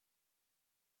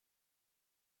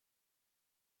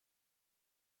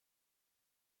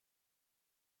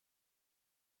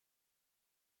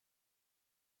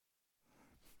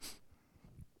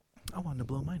I wanted to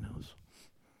blow my nose.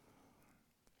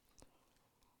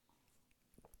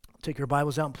 Take your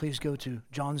Bibles out and please go to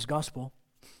John's Gospel.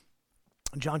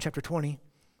 John chapter 20.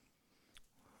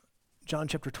 John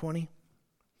chapter 20.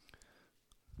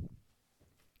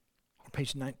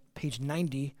 Page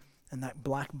 90 in that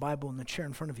black Bible in the chair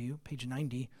in front of you. Page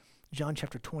 90. John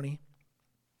chapter 20.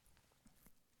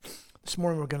 This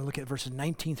morning we're going to look at verses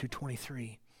 19 through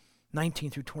 23. 19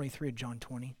 through 23 of John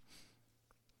 20.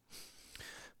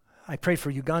 I prayed for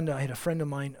Uganda. I had a friend of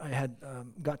mine, I had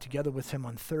got together with him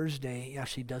on Thursday. He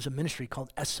actually does a ministry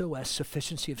called SOS,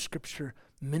 Sufficiency of Scripture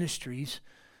Ministries.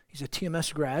 He's a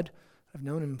TMS grad. I've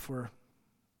known him for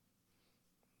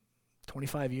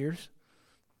 25 years.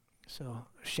 So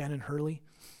Shannon Hurley,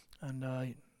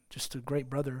 and just a great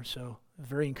brother. So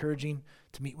very encouraging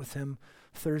to meet with him.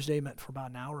 Thursday, met for about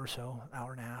an hour or so,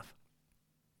 hour and a half.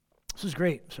 This is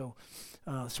great. So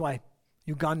that's why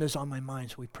Uganda's on my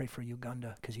mind. So we pray for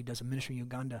Uganda because he does a ministry in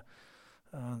Uganda.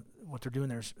 What they're doing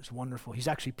there is wonderful. He's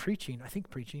actually preaching. Is he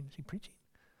preaching?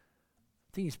 I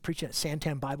think he's preaching at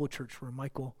Santan Bible Church where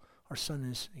Michael, our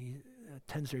son, he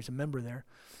attends there. He's a member there.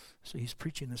 So he's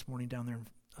preaching this morning down there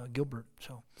in Gilbert.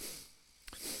 So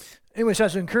anyway, so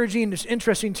that's encouraging. It's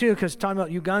interesting too because talking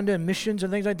about Uganda and missions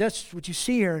and things like that, that's what you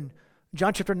see here in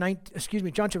John chapter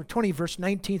 20, verse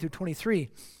 19 through 23.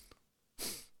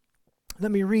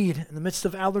 Let me read in the midst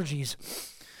of allergies.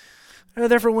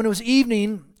 Therefore, when it was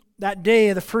evening that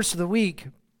day, the first of the week,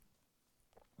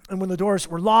 and when the doors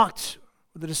were locked,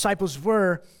 where the disciples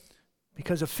were,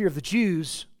 because of fear of the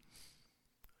Jews,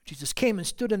 Jesus came and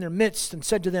stood in their midst and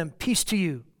said to them, "Peace to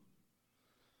you."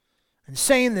 And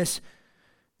saying this,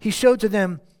 he showed to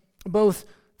them both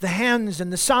the hands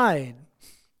and the side.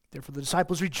 Therefore the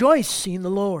disciples rejoiced, seeing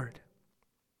the Lord.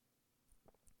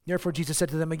 Therefore Jesus said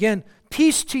to them again,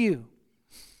 "Peace to you.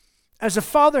 As the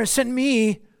Father has sent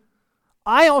me,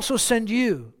 I also send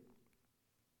you."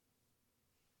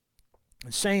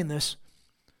 And saying this,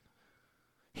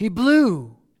 he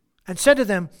blew and said to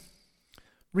them,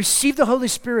 "Receive the Holy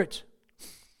Spirit.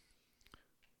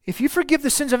 If you forgive the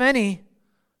sins of any,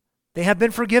 they have been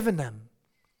forgiven them.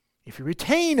 If you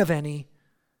retain of any,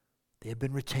 they have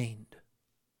been retained."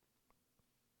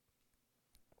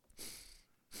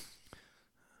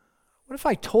 What if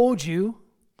I told you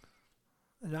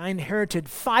that I inherited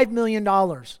 $5 million?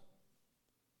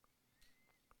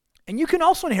 And you can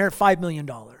also inherit $5 million.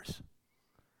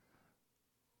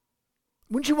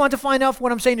 Wouldn't you want to find out if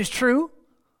what I'm saying is true?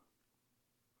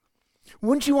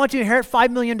 Wouldn't you want to inherit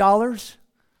 $5 million?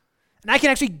 And I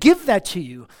can actually give that to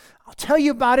you. I'll tell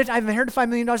you about it. I've inherited $5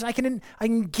 million. I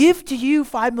can give to you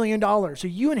 $5 million. So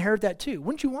you inherit that too.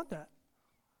 Wouldn't you want that?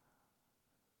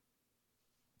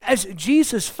 As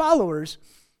Jesus followers,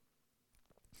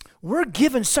 we're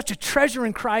given such a treasure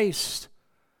in Christ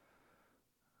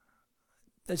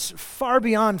that's far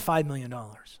beyond $5 million.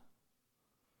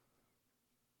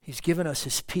 He's given us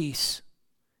his peace.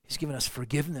 He's given us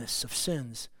forgiveness of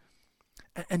sins.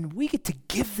 And we get to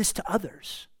give this to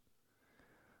others.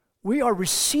 We are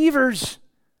receivers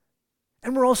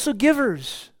and we're also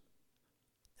givers.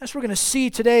 That's what we're going to see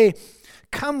today.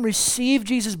 Come receive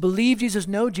Jesus, believe Jesus,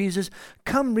 know Jesus.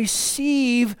 Come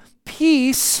receive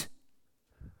peace,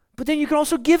 but then you can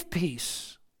also give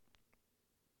peace.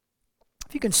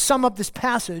 If you can sum up this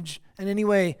passage in any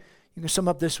way, you can sum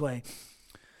up this way.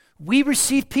 We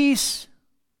receive peace,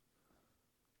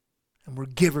 and we're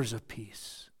givers of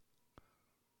peace.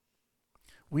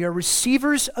 We are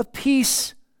receivers of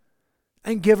peace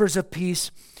and givers of peace.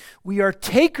 We are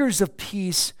takers of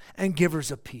peace and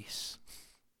givers of peace.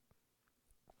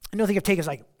 I don't think of take as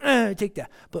like, take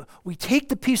that. But we take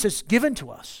the peace that's given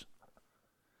to us.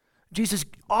 Jesus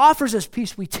offers us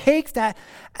peace. We take that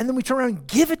and then we turn around and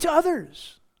give it to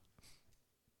others.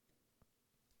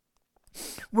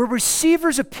 We're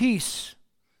receivers of peace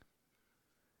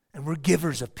and we're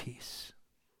givers of peace.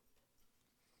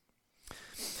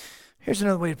 Here's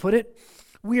another way to put it.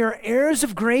 We are heirs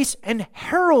of grace and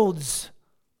heralds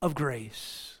of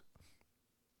grace.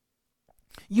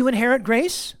 You inherit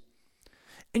grace.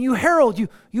 And you herald,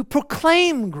 you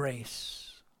proclaim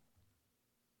grace.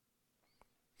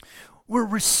 We're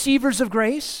receivers of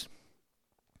grace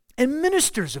and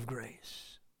ministers of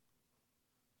grace.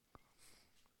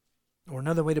 Or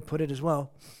another way to put it as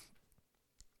well,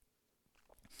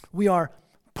 we are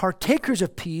partakers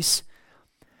of peace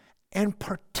and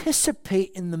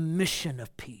participate in the mission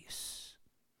of peace.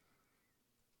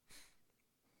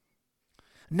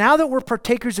 Now that we're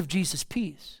partakers of Jesus'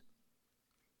 peace,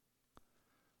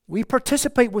 we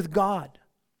participate with God,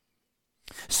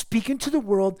 speaking to the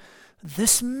world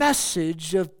this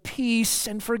message of peace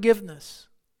and forgiveness.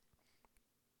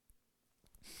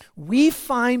 We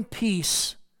find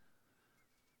peace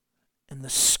in the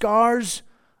scars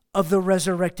of the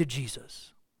resurrected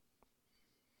Jesus.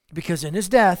 Because in his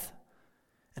death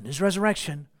and his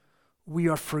resurrection, we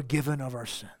are forgiven of our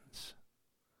sins.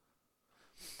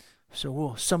 So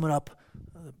we'll sum it up.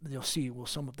 You'll see, we'll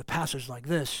sum up the passage like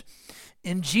this.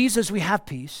 In Jesus, we have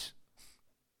peace.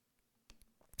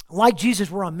 Like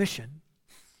Jesus, we're on mission.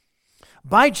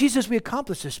 By Jesus, we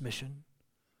accomplish this mission.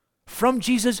 From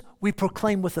Jesus, we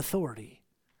proclaim with authority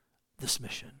this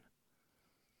mission.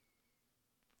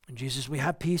 In Jesus, we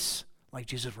have peace. Like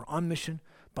Jesus, we're on mission.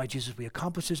 By Jesus, we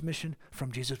accomplish his mission.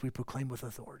 From Jesus, we proclaim with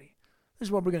authority. This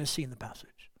is what we're going to see in the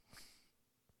passage.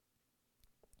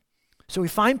 So we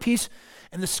find peace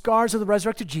in the scars of the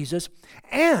resurrected Jesus,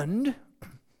 and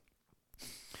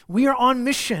we are on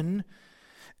mission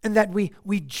in that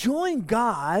we join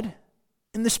God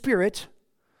in the Spirit,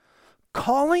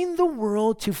 calling the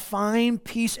world to find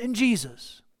peace in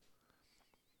Jesus.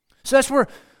 So that's where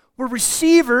we're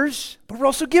receivers, but we're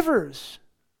also givers.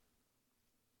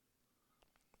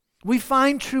 We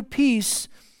find true peace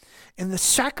in the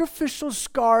sacrificial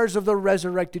scars of the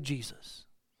resurrected Jesus,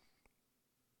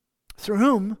 through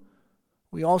whom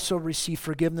we also receive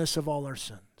forgiveness of all our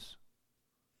sins.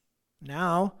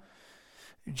 Now,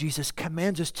 Jesus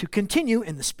commands us to continue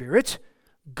in the Spirit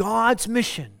God's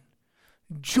mission,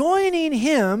 joining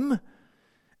him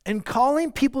and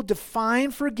calling people to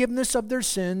find forgiveness of their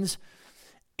sins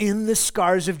in the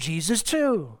scars of Jesus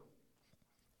too.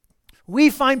 We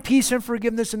find peace and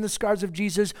forgiveness in the scars of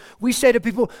Jesus. We say to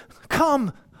people,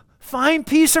 come, find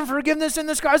peace and forgiveness in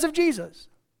the scars of Jesus.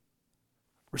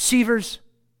 Receivers,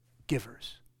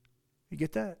 givers. You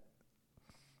get that?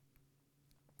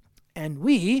 And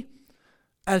we,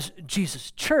 as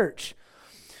Jesus' church,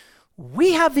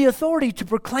 we have the authority to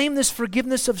proclaim this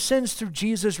forgiveness of sins through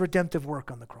Jesus' redemptive work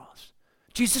on the cross.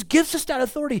 Jesus gives us that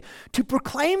authority to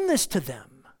proclaim this to them.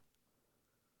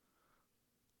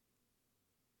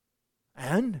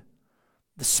 And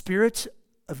the Spirit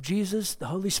of Jesus, the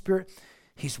Holy Spirit,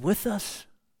 he's with us,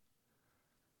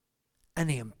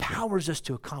 and he empowers us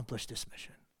to accomplish this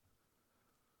mission,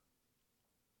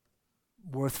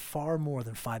 worth far more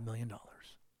than $5 million.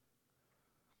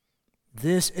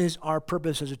 This is our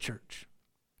purpose as a church.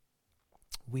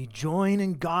 We join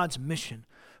in God's mission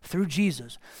through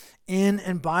Jesus, in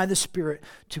and by the Spirit,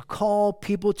 to call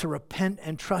people to repent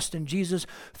and trust in Jesus,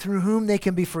 through whom they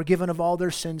can be forgiven of all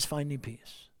their sins, finding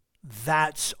peace.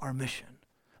 That's our mission.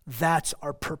 That's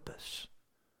our purpose.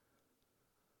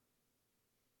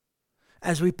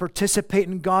 As we participate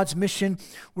in God's mission,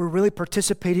 we're really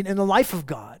participating in the life of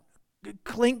God.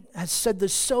 Klink has said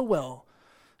this so well.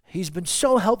 He's been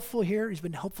so helpful here. He's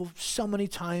been helpful so many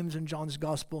times in John's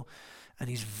gospel, and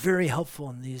he's very helpful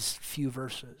in these few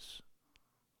verses.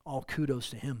 All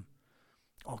kudos to him.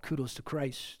 All kudos to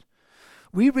Christ.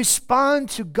 We respond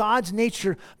to God's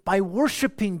nature by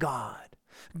worshiping God.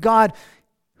 God,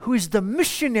 who is the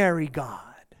missionary God.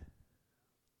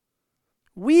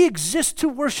 We exist to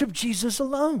worship Jesus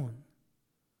alone.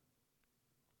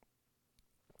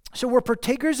 So we're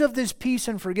partakers of this peace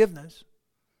and forgiveness.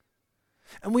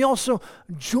 And we also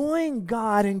join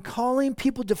God in calling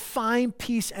people to find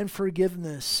peace and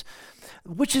forgiveness,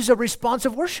 which is a response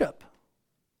of worship.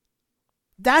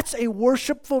 That's a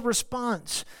worshipful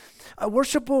response. A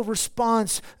worshipful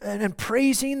response and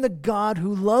praising the God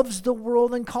who loves the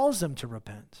world and calls them to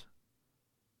repent.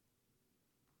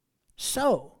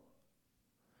 So,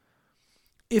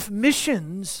 if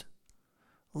missions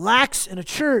lacks in a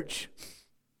church,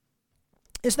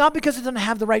 it's not because it doesn't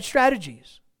have the right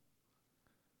strategies.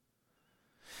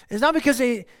 It's not because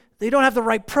they don't have the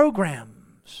right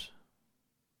programs.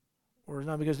 Or it's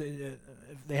not because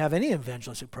they have any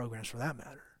evangelistic programs for that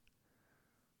matter.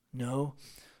 No,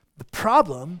 the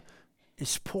problem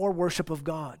is poor worship of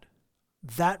God.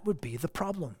 That would be the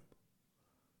problem.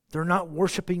 They're not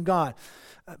worshiping God.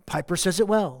 Piper says it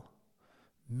well.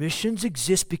 Missions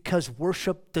exist because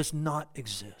worship does not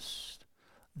exist.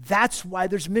 That's why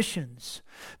there's missions.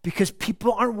 Because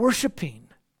people aren't worshiping.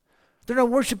 They're not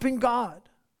worshiping God.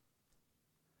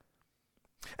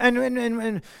 And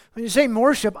when you say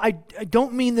worship, I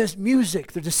don't mean this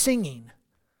music, they're just singing.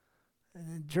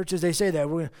 In churches, they say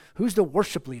that. Who's the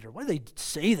worship leader? Why do they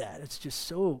say that? It's just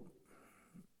so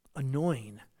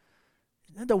annoying.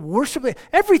 The worship,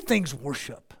 everything's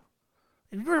worship.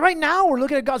 Right now, we're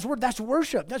looking at God's word. That's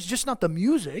worship. That's just not the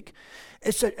music.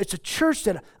 It's a church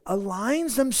that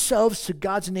aligns themselves to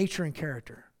God's nature and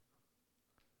character.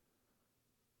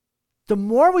 The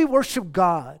more we worship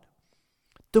God,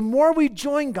 the more we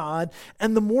join God,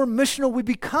 and the more missional we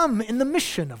become in the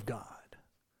mission of God.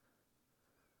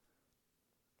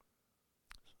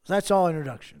 So that's all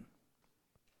introduction.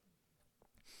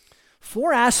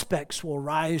 4 aspects will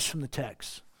arise from the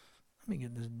text. Let me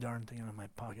get this darn thing out of my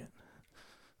pocket.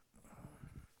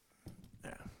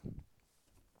 There.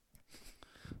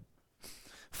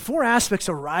 4 aspects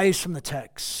arise from the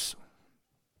text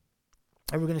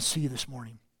that we're going to see this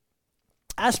morning.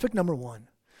 Aspect number 1.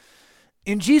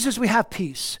 In Jesus we have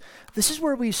peace. This is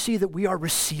where we see that we are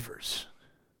receivers.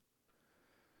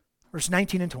 Verse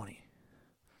 19 and 20.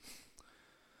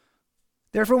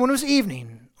 Therefore, when it was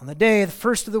evening, on the day, the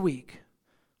first of the week,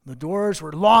 the doors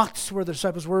were locked where the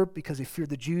disciples were because they feared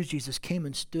the Jews. Jesus came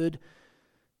and stood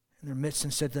in their midst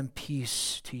and said to them,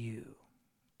 peace to you.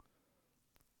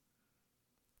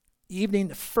 Evening,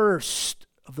 the first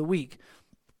of the week.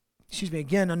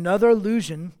 Again, another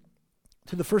allusion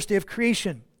to the first day of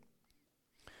creation.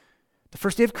 The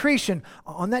first day of creation,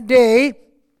 on that day,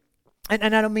 and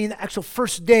I don't mean the actual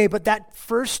first day, but that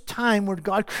first time where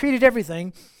God created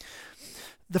everything,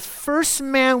 the first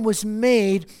man was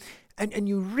made, and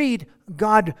you read,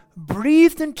 God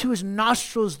breathed into his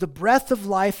nostrils the breath of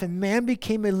life, and man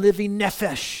became a living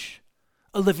nephesh,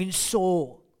 a living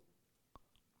soul.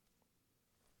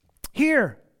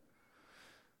 Here,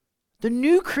 the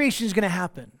new creation is going to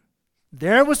happen.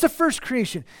 There was the first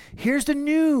creation. Here's the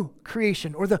new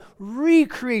creation, or the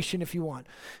recreation if you want.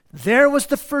 There was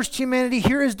the first humanity.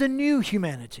 Here is the new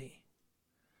humanity.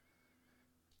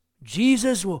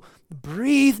 Jesus will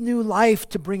breathe new life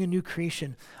to bring a new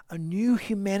creation, a new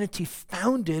humanity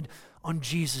founded on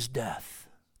Jesus' death.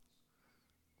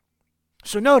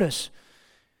 So notice,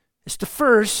 it's the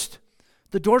first.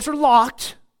 The doors are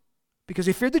locked because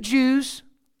they feared the Jews.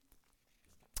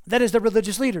 That is, the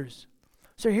religious leaders.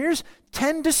 So here's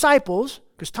 10 disciples,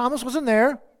 because Thomas wasn't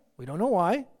there. We don't know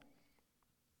why.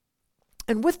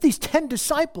 And with these 10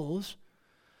 disciples,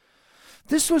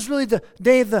 this was really the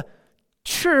day the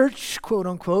church, quote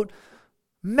unquote,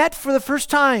 met for the first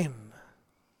time.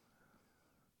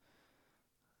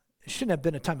 It shouldn't have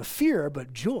been a time of fear,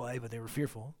 but joy, but they were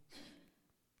fearful.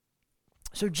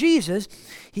 So Jesus,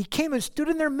 he came and stood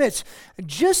in their midst,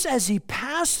 just as he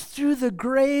passed through the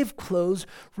grave clothes,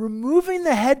 removing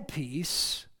the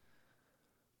headpiece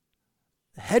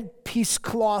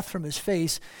cloth from his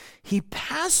face. He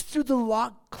passed through the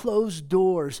locked, closed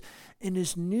doors in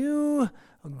his new,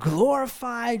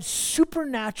 glorified,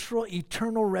 supernatural,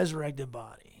 eternal, resurrected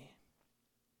body.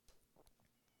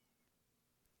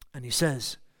 And he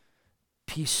says,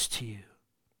 peace to you.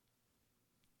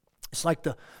 It's like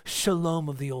the shalom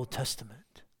of the Old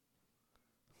Testament.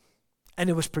 And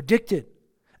it was predicted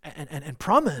and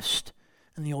promised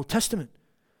in the Old Testament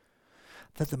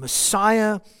that the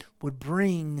Messiah would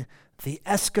bring the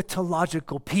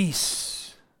eschatological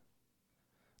peace,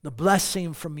 the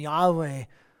blessing from Yahweh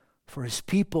for his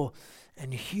people.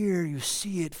 And here you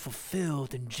see it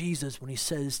fulfilled in Jesus when he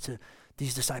says to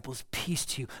these disciples, peace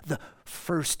to you. The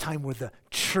first time where the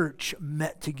church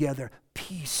met together,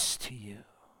 peace to you.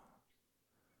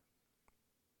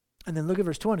 And then look at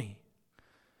verse 20.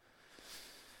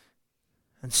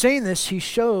 And saying this, he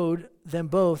showed them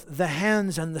both the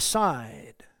hands and the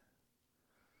side.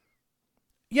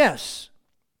 Yes,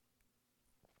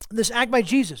 this act by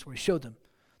Jesus where he showed them.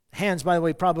 Hands, by the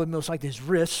way, probably most likely his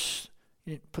wrists.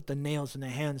 He didn't put the nails in the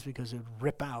hands because it would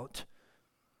rip out.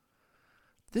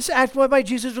 This act by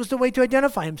Jesus was the way to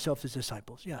identify himself as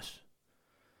disciples, yes.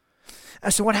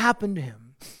 As to what happened to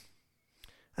him.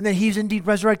 And that he's indeed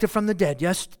resurrected from the dead.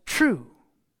 Yes, true.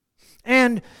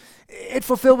 And it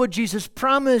fulfilled what Jesus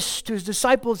promised to his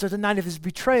disciples at the night of his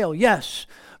betrayal. Yes.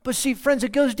 But see, friends,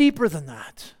 it goes deeper than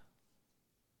that.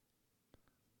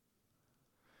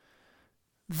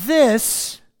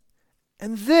 This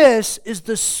is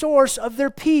the source of their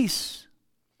peace.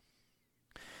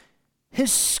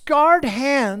 His scarred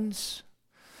hands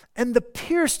and the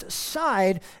pierced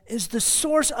side is the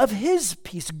source of his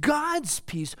peace, God's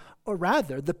peace, or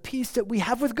rather, the peace that we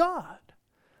have with God.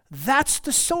 That's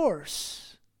the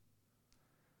source.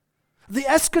 The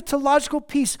eschatological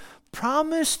peace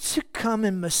promised to come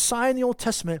in Messiah in the Old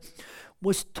Testament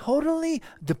was totally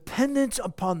dependent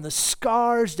upon the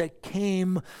scars that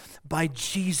came by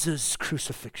Jesus'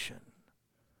 crucifixion.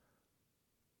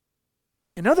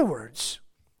 In other words,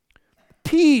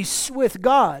 peace with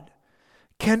God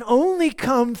can only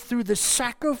come through the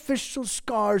sacrificial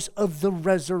scars of the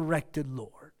resurrected Lord.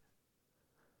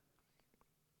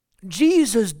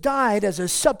 Jesus died as a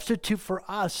substitute for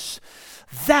us.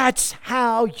 That's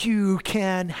how you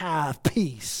can have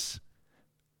peace.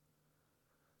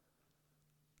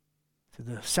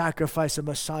 Through the sacrifice of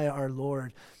Messiah our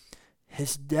Lord,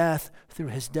 his death, through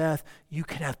his death, you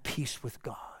can have peace with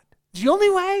God. It's the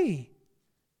only way.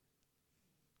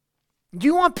 Do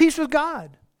you want peace with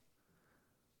God?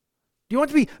 Do you want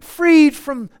to be freed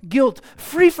from guilt,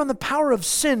 free from the power of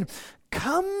sin?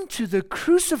 Come to the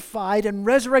crucified and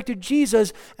resurrected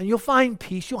Jesus, and you'll find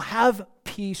peace. You'll have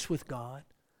peace with God.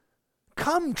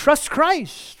 Come, trust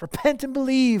Christ. Repent and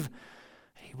believe.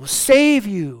 He will save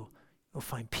you. You'll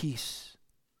find peace.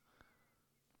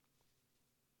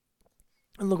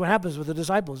 And look what happens with the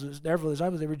disciples. Therefore, the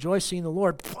disciples, they rejoice seeing the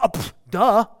Lord.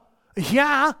 Duh.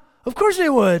 Yeah, of course they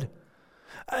would.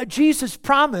 Jesus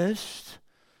promised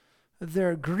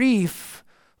their grief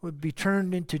would be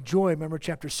turned into joy. Remember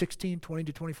chapter 16, 20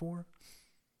 to 24?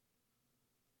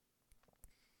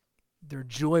 Their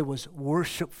joy was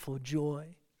worshipful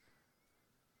joy.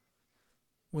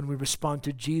 When we respond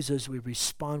to Jesus, we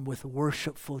respond with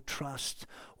worshipful trust,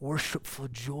 worshipful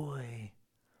joy.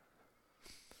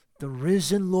 The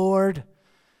risen Lord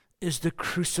is the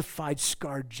crucified,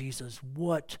 scarred Jesus.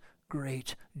 What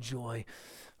great joy.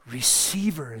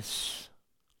 Receivers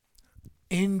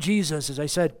in Jesus, as I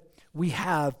said, we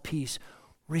have peace.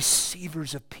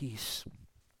 Receivers of peace.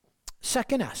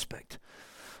 Second aspect,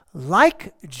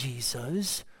 like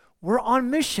Jesus, we're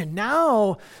on mission.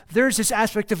 Now there's this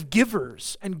aspect of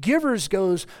givers. And givers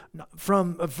goes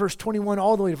from verse 21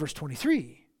 all the way to verse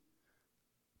 23.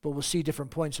 But we'll see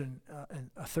different points in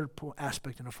a third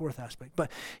aspect and a fourth aspect.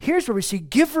 But here's where we see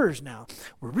givers now.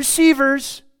 We're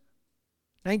receivers,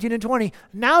 19 and 20.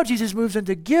 Now Jesus moves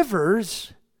into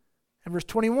givers. And verse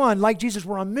 21, like Jesus,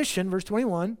 we're on mission, verse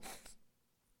 21.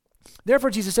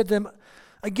 Therefore Jesus said to them,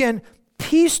 again,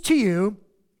 peace to you.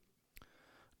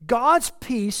 God's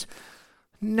peace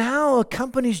now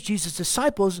accompanies Jesus'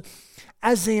 disciples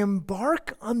as they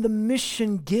embark on the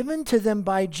mission given to them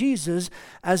by Jesus.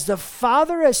 As the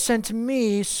Father has sent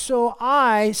me, so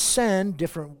I send,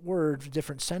 different words,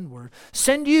 different send word,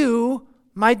 send you,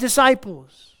 my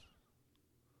disciples.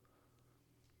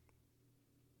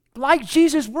 Like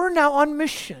Jesus, we're now on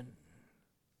mission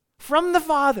from the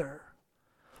Father,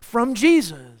 from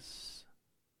Jesus.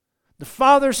 The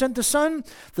Father sent the Son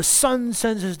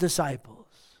sends his disciples.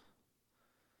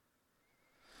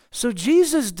 So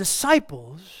Jesus'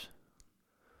 disciples,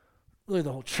 really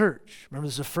the whole church, remember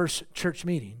this is the first church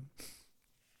meeting.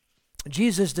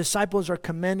 Jesus' disciples are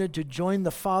commanded to join the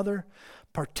Father,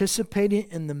 participating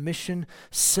in the mission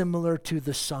similar to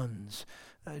the Son's.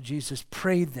 Jesus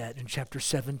prayed that in chapter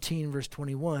 17, verse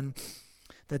 21,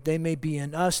 that they may be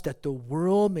in us, that the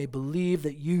world may believe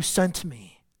that you sent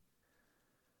me.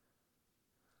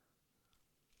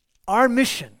 Our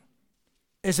mission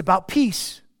is about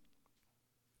peace.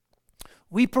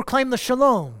 We proclaim the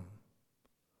shalom,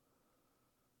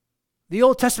 the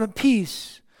Old Testament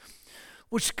peace,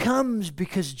 which comes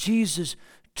because Jesus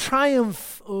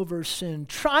triumphed over sin,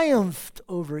 triumphed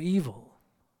over evil.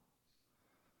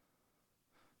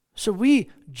 So we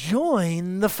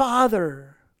join the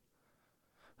Father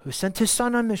who sent his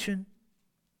Son on mission.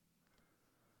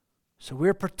 So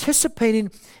we're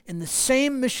participating in the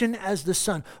same mission as the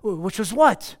Son, which was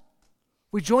what?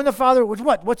 We join the Father with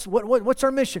what? What's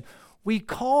our mission? We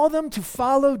call them to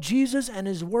follow Jesus and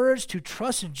his words, to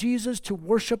trust Jesus, to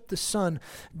worship the Son.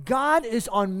 God is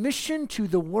on mission to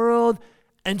the world,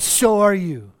 and so are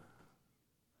you.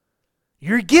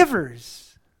 You're givers.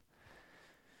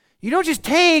 You don't just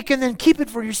take and then keep it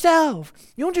for yourself.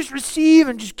 You don't just receive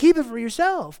and just keep it for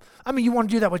yourself. I mean, you want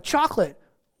to do that with chocolate.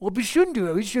 Well, we shouldn't do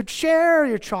it. We should share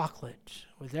your chocolate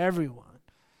with everyone.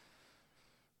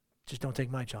 Just don't take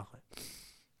my chocolate.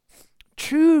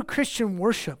 True Christian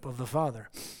worship of the Father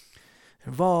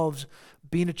involves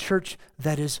being a church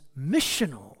that is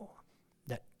missional.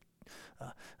 That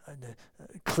the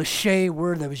cliche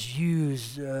word that was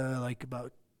used like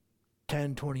about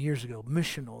 10, 20 years ago,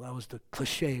 missional, that was the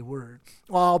cliche word.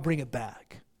 Well, I'll bring it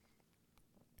back.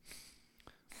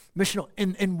 Missional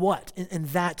in what? In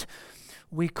that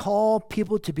we call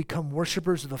people to become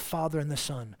worshipers of the Father and the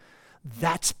Son.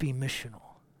 That's being missional.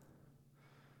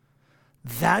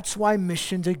 That's why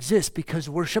missions exist, because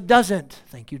worship doesn't.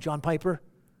 Thank you, John Piper.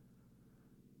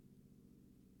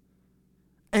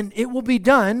 And it will be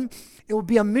done, it will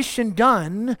be a mission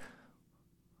done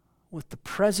with the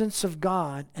presence of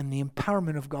God and the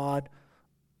empowerment of God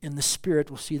in the Spirit.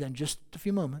 We'll see that in just a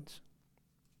few moments.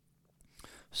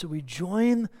 So we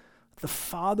join the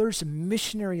Father's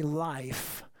missionary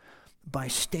life by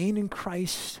staying in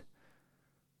Christ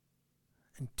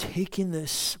and taking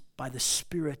this by the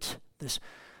Spirit, this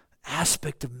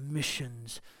aspect of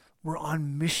missions. We're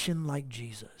on mission like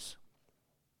Jesus.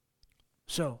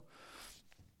 So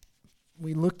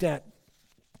we looked at,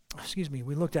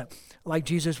 like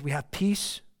Jesus, we have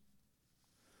peace.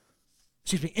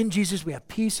 In Jesus we have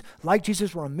peace. Like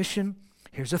Jesus, we're on mission.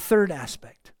 Here's a third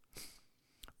aspect.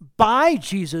 By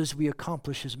Jesus, we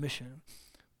accomplish his mission.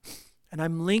 And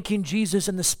I'm linking Jesus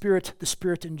and the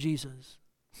Spirit in Jesus.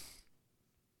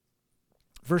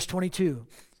 Verse 22.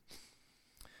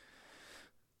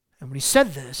 And when he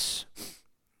said this,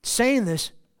 saying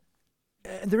this,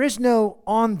 there is no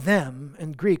on them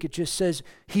in Greek. It just says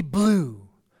he blew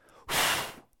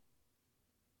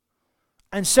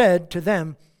and said to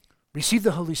them, receive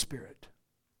the Holy Spirit.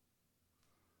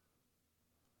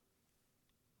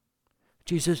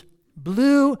 Jesus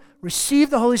blew, receive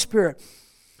the Holy Spirit.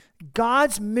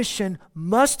 God's mission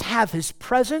must have his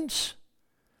presence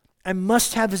and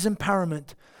must have his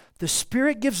empowerment. The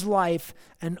Spirit gives life,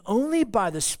 and only by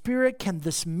the Spirit can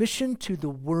this mission to the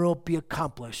world be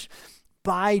accomplished.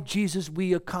 By Jesus,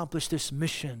 we accomplish this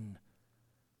mission.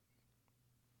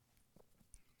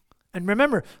 And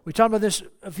remember, we talked about this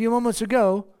a few moments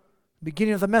ago,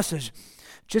 beginning of the message.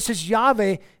 Just as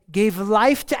Yahweh gave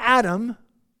life to Adam,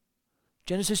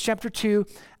 Genesis chapter 2,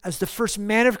 as the first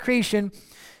man of creation,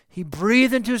 he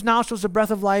breathed into his nostrils the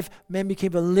breath of life. Man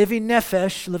became a living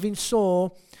nephesh, living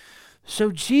soul.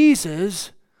 So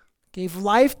Jesus gave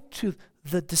life to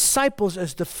the disciples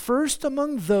as the first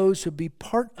among those who would be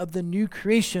part of the new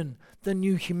creation, the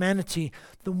new humanity,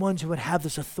 the ones who would have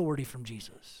this authority from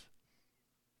Jesus.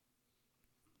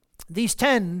 These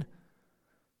 10,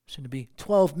 soon to be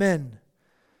 12 men,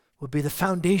 would be the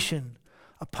foundation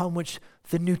upon which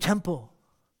the new temple,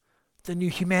 the new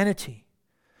humanity,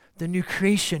 the new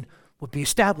creation would be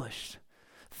established.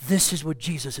 This is what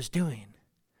Jesus is doing.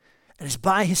 And it's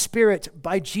by his Spirit,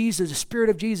 by Jesus, the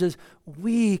Spirit of Jesus,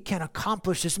 we can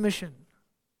accomplish this mission.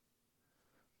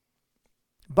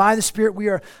 By the Spirit, we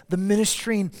are the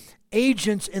ministering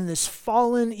agents in this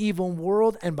fallen, evil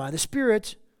world, and by the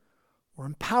Spirit, we're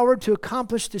empowered to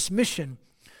accomplish this mission.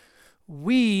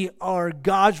 We are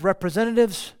God's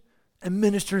representatives and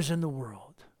ministers in the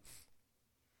world.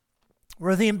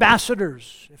 We're the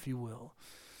ambassadors, if you will.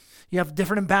 You have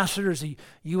different ambassadors. The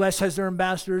U.S. has their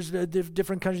ambassadors. The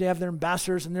different countries, they have their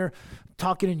ambassadors, and they're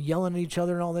talking and yelling at each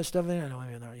other and all that stuff. I know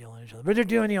maybe they're not yelling at each other, but they're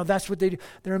doing, that's what they do.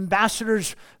 They're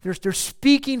ambassadors. They're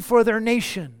speaking for their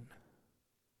nation.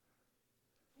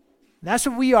 That's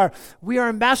what we are. We are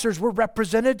ambassadors. We're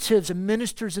representatives and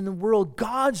ministers in the world,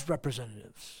 God's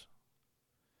representatives.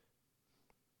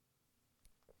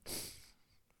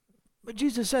 But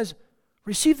Jesus says,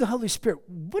 receive the Holy Spirit.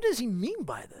 What does he mean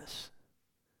by this?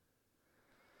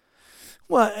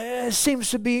 Well, it seems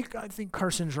to be, I think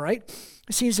Carson's right,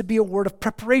 it seems to be a word of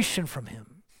preparation from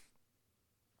him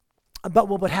about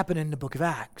what would happen in the book of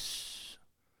Acts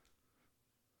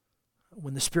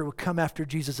when the Spirit would come after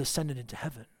Jesus ascended into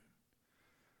heaven.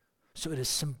 So it is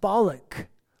symbolic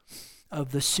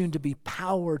of the soon-to-be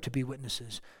power to be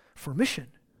witnesses for mission,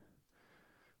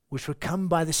 which would come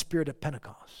by the Spirit at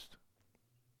Pentecost.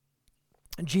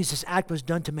 And Jesus' act was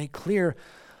done to make clear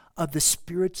of the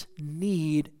Spirit's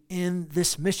need in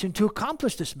this mission to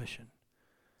accomplish this mission.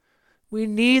 We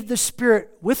need the Spirit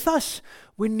with us.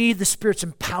 We need the Spirit's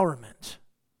empowerment.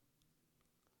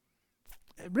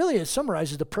 It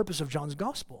summarizes the purpose of John's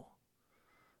gospel.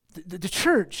 The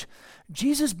church,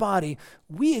 Jesus' body,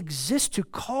 we exist to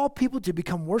call people to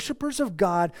become worshipers of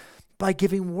God by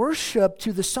giving worship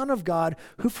to the Son of God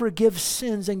who forgives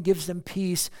sins and gives them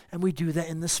peace, and we do that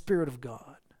in the Spirit of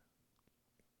God.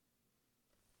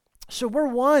 So we're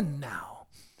one now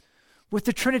with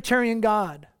the Trinitarian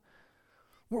God.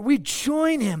 We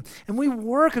join him and we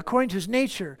work according to his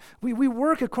nature. We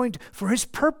work for his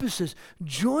purposes,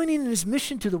 joining in his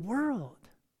mission to the world.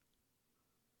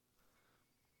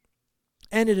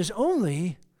 And it is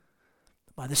only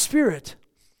by the Spirit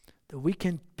that we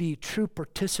can be true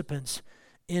participants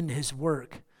in his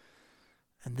work.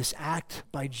 And this act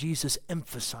by Jesus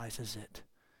emphasizes it.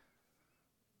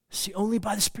 See, only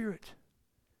by the Spirit.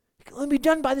 It can only be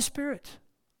done by the Spirit.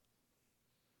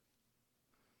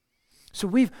 So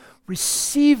we've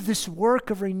received this work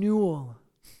of renewal,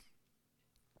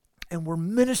 and we're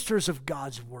ministers of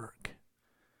God's work,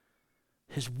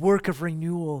 his work of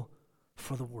renewal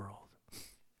for the world.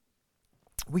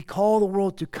 We call the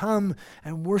world to come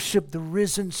and worship the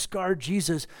risen, scarred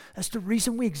Jesus. That's the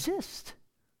reason we exist.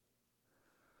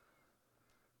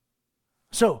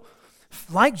 So,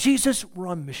 like Jesus, we're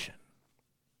on mission.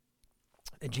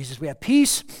 In Jesus, we have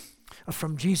peace.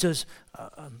 From Jesus,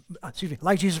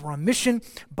 like Jesus, we're on mission.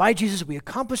 By Jesus, we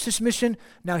accomplish this mission.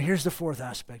 Now, here's the fourth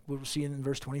aspect. We'll see in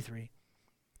verse 23.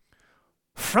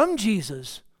 From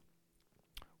Jesus,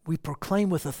 we proclaim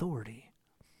with authority.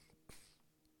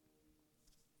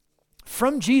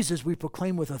 From Jesus, we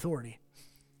proclaim with authority.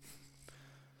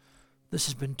 This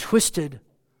has been twisted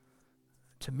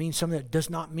to mean something that does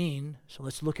not mean. So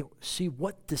let's see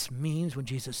what this means when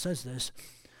Jesus says this.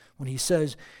 When he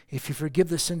says, if you forgive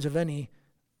the sins of any,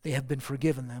 they have been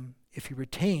forgiven them. If you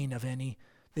retain of any,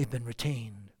 they've been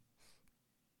retained.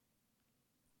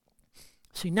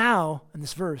 See, now, in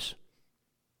this verse,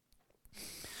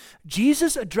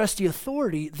 Jesus addressed the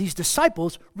authority these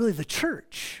disciples, really the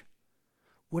church,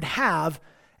 would have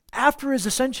after his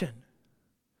ascension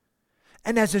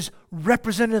and as his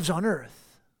representatives on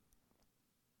earth.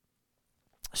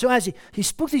 So as he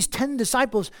spoke to these 10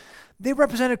 disciples, they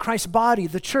represented Christ's body,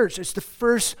 the church. It's the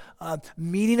first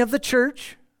meeting of the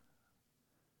church,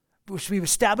 which we've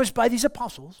established by these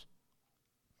apostles.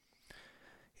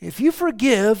 If you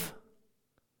forgive,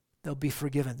 they'll be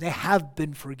forgiven. They have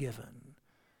been forgiven.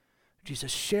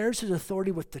 Jesus shares his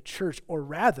authority with the church, or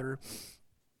rather,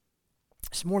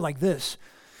 it's more like this.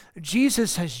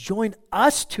 Jesus has joined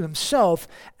us to himself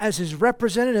as his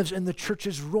representatives in the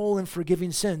church's role in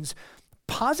forgiving sins,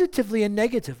 positively and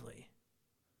negatively.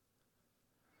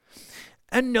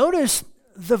 And notice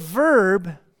the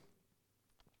verb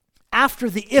after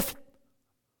the if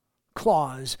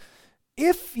clause.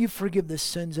 If you forgive the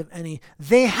sins of any,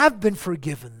 they have been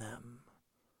forgiven them.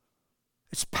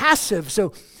 It's passive.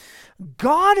 So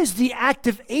God is the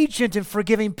active agent in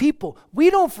forgiving people. We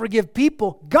don't forgive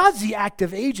people. God's the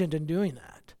active agent in doing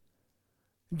that.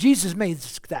 Jesus made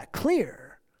that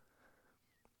clear.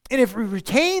 And if we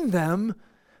retain them,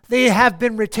 they have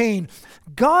been retained.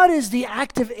 God is the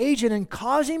active agent in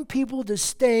causing people to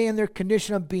stay in their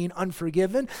condition of being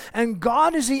unforgiven, and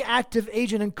God is the active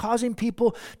agent in causing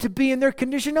people to be in their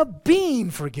condition of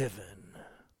being forgiven.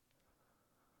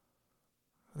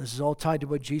 This is all tied to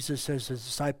what Jesus says to his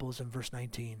disciples in verse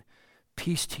 19.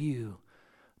 Peace to you.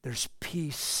 There's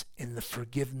peace in the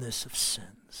forgiveness of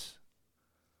sins.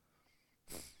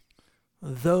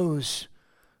 Those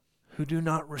who do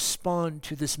not respond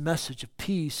to this message of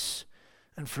peace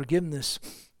and forgiveness,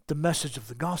 the message of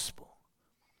the gospel,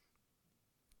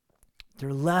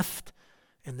 they're left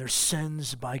in their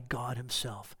sins by God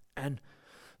himself. And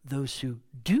those who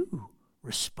do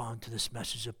respond to this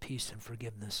message of peace and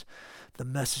forgiveness, the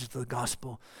message of the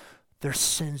gospel, their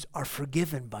sins are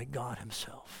forgiven by God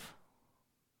himself.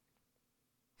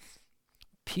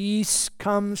 Peace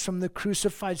comes from the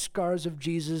crucified scars of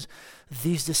Jesus.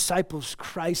 These disciples,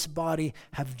 Christ's body,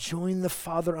 have joined the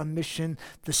Father on mission.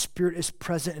 The Spirit is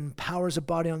present and empowers the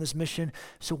body on this mission.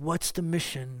 So what's the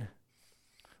mission?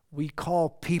 We call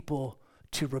people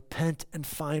to repent and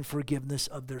find forgiveness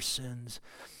of their sins.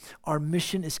 Our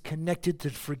mission is connected to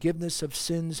forgiveness of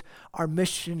sins. Our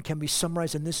mission can be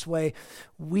summarized in this way.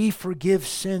 We forgive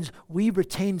sins. We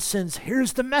retain sins.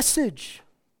 Here's the message.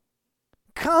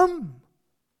 Come.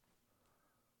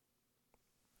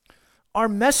 Our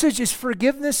message is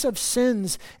forgiveness of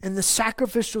sins and the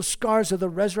sacrificial scars of the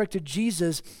resurrected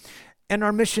Jesus. And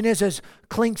our mission is, as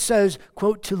Klink says,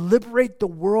 quote, to liberate the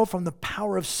world from the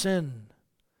power of sin.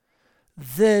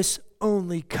 This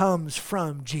only comes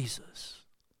from Jesus.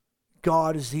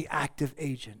 God is the active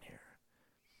agent here.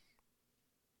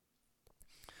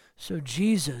 So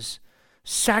Jesus'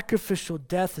 sacrificial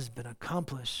death has been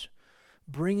accomplished,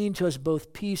 bringing to us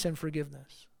both peace and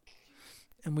forgiveness.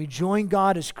 And we join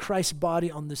God as Christ's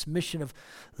body on this mission of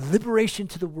liberation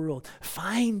to the world.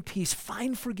 Find peace,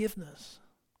 find forgiveness.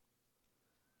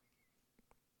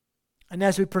 And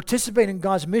as we participate in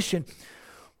God's mission,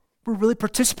 we're really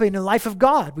participating in the life of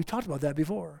God. We talked about that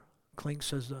before. Klink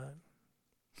says that.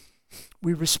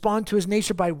 We respond to his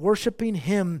nature by worshiping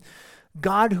him,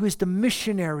 God who is the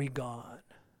missionary God.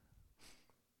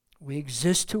 We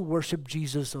exist to worship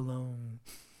Jesus alone.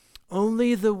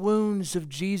 Only the wounds of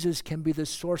Jesus can be the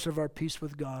source of our peace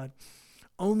with God.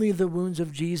 Only the wounds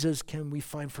of Jesus can we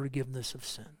find forgiveness of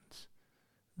sins.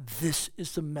 This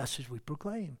is the message we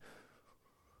proclaim.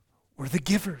 We're the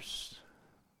givers.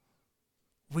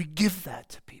 We give that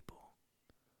to people.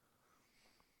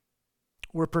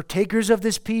 We're partakers of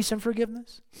this peace and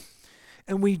forgiveness.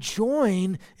 And we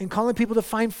join in calling people to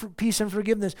find peace and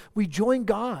forgiveness. We join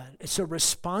God. It's a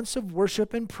response of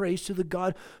worship and praise to the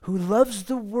God who loves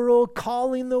the world,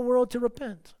 calling the world to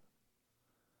repent.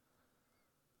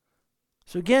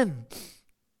 So again,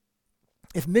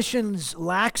 if missions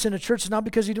lacks in a church, it's not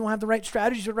because you don't have the right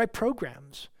strategies or the right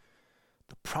programs.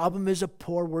 The problem is a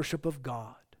poor worship of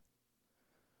God.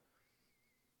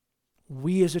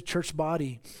 We as a church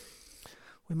body,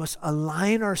 we must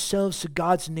align ourselves to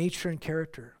God's nature and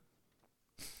character.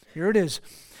 Here it is.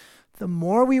 The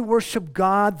more we worship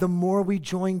God, the more we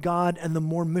join God, and the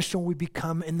more missional we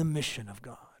become in the mission of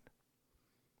God.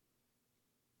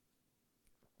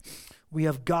 We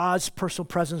have God's personal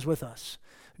presence with us,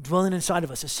 dwelling inside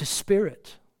of us. It's his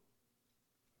Spirit.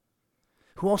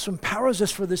 who also empowers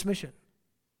us for this mission.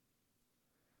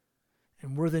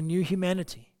 And we're the new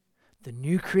humanity, the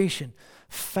new creation,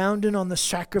 founded on the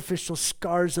sacrificial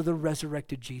scars of the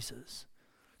resurrected Jesus.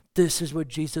 This is what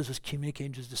Jesus was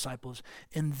communicating to his disciples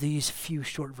in these few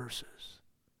short verses.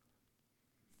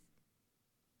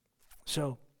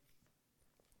 So,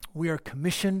 we are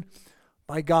commissioned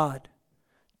by God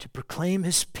to proclaim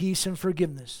his peace and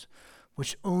forgiveness,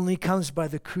 which only comes by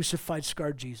the crucified,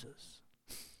 scarred Jesus.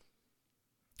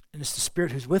 And it's the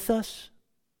Spirit who's with us,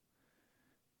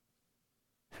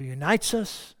 who unites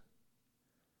us,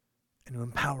 and who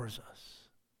empowers us.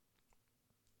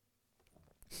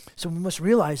 So we must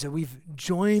realize that we've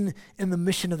joined in the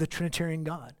mission of the Trinitarian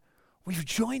God. We've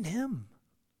joined him.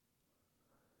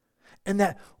 And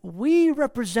that we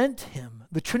represent him,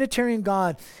 the Trinitarian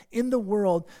God, in the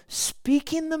world,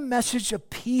 speaking the message of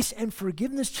peace and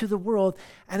forgiveness to the world.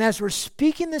 And as we're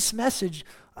speaking this message,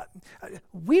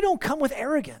 we don't come with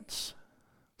arrogance.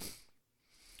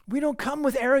 We don't come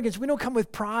with arrogance. We don't come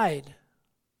with pride.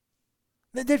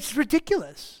 That's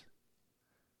ridiculous.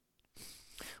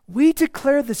 We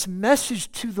declare this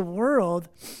message to the world,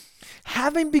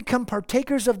 having become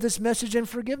partakers of this message and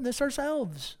forgiveness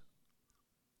ourselves.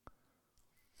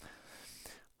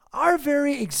 Our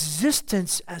very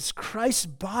existence as Christ's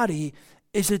body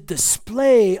is a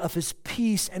display of his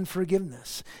peace and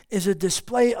forgiveness, is a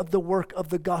display of the work of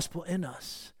the gospel in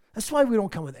us. That's why we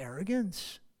don't come with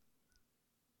arrogance.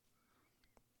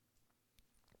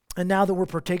 And now that we're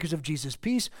partakers of Jesus'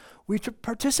 peace, we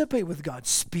participate with God,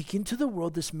 speaking to the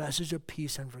world this message of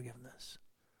peace and forgiveness.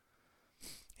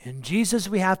 In Jesus,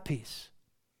 we have peace.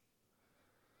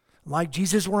 Like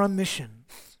Jesus, we're on mission.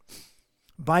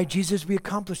 By Jesus, we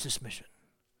accomplish this mission.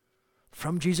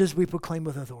 From Jesus, we proclaim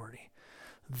with authority.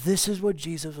 This is what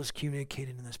Jesus was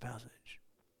communicating in this passage.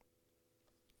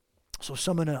 So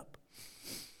summing up,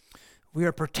 we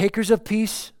are partakers of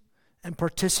peace and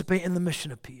participate in the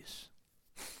mission of peace.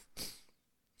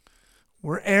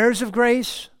 We're heirs of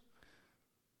grace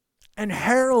and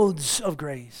heralds of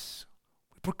grace.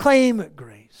 We proclaim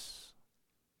grace.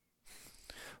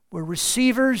 We're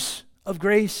receivers of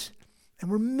grace and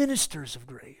we're ministers of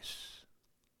grace.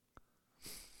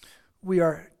 We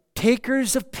are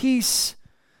takers of peace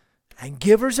and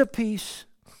givers of peace.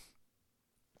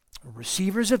 We're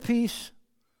receivers of peace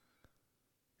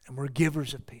and we're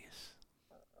givers of peace.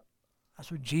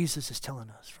 That's what Jesus is telling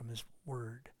us from his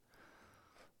word.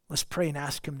 Let's pray and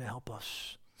ask him to help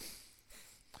us.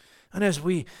 And as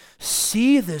we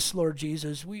see this, Lord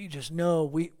Jesus, we just know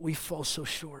we fall so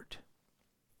short.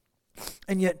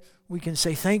 And yet we can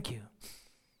say thank you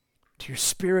to your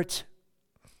Spirit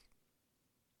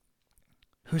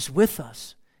who's with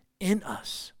us, in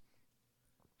us.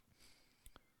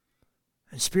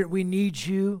 And Spirit, we need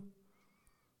you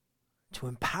to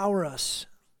empower us.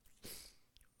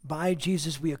 By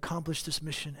Jesus, we accomplish this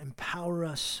mission. Empower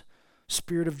us,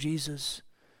 Spirit of Jesus,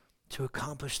 to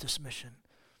accomplish this mission.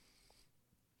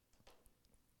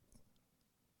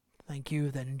 Thank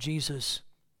you that in Jesus,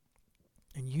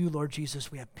 in you, Lord Jesus,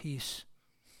 we have peace.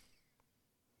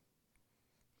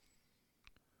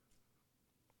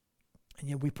 And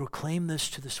yet we proclaim this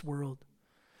to this world,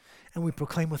 and we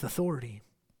proclaim with authority.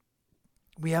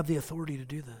 We have the authority to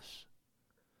do this.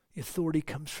 The authority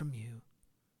comes from you.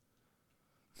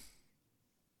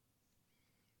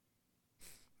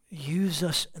 Use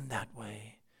us in that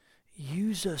way.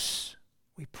 Use us,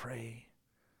 we pray.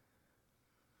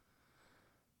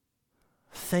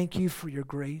 Thank you for your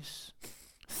grace.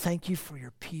 Thank you for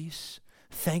your peace.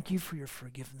 Thank you for your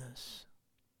forgiveness.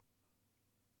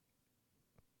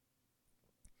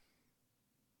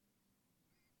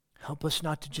 Help us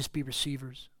not to just be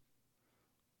receivers,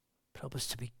 but help us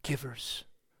to be givers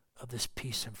of this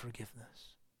peace and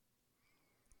forgiveness.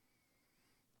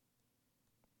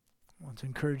 I want to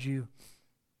encourage you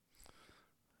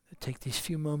to take these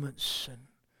few moments and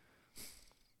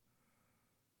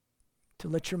to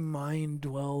let your mind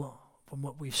dwell on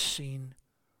what we've seen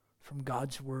from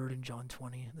God's word in John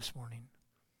 20 this morning.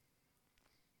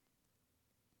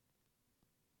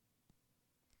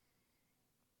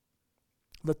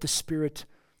 Let the Spirit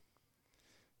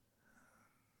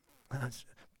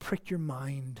prick your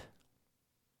mind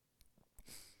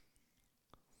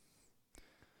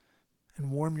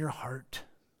and warm your heart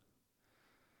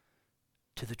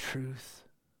to the truth.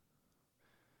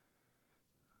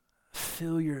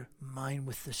 Fill your mind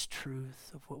with this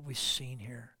truth of what we've seen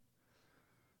here.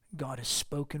 God has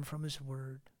spoken from his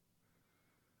word.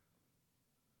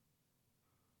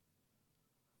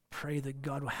 Pray that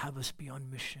God will have us be on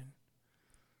mission.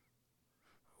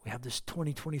 We have this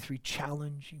 2023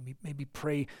 challenge. You maybe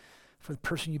pray for the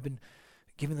person you've been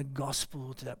giving the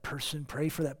gospel to that person. Pray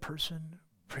for that person.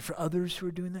 Pray for others who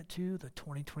are doing that too. The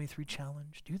 2023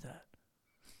 challenge. Do that.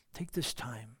 Take this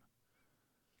time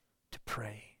to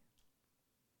pray.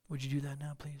 Would you do that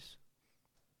now, please?